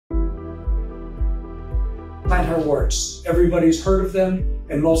Plantar warts. Everybody's heard of them,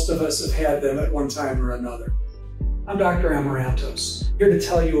 and most of us have had them at one time or another. I'm Dr. Amarantos, here to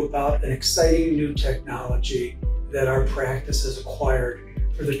tell you about an exciting new technology that our practice has acquired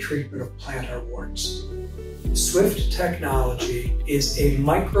for the treatment of plantar warts. Swift technology is a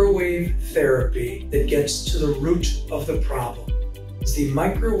microwave therapy that gets to the root of the problem. The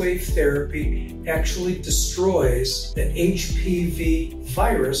microwave therapy actually destroys the HPV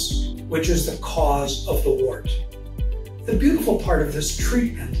virus, which is the cause of the wart. The beautiful part of this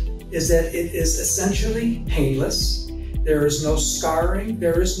treatment is that it is essentially painless. There is no scarring,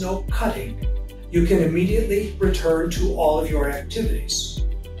 there is no cutting. You can immediately return to all of your activities.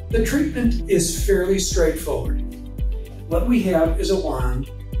 The treatment is fairly straightforward. What we have is a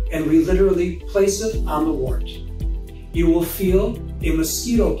wand, and we literally place it on the wart. You will feel a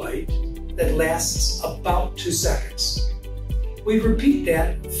mosquito bite that lasts about 2 seconds. We repeat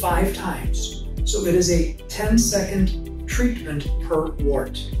that 5 times, so it is a 10-second treatment per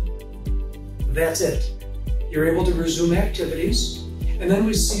wart. That's it. You're able to resume activities, and then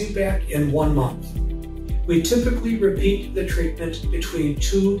we see you back in 1 month. We typically repeat the treatment between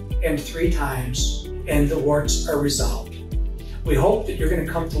 2 and 3 times, and the warts are resolved. We hope that you're going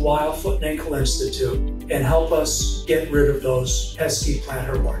to come to Weil Foot and Ankle Institute and help us get rid of those pesky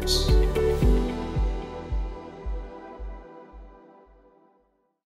plantar warts.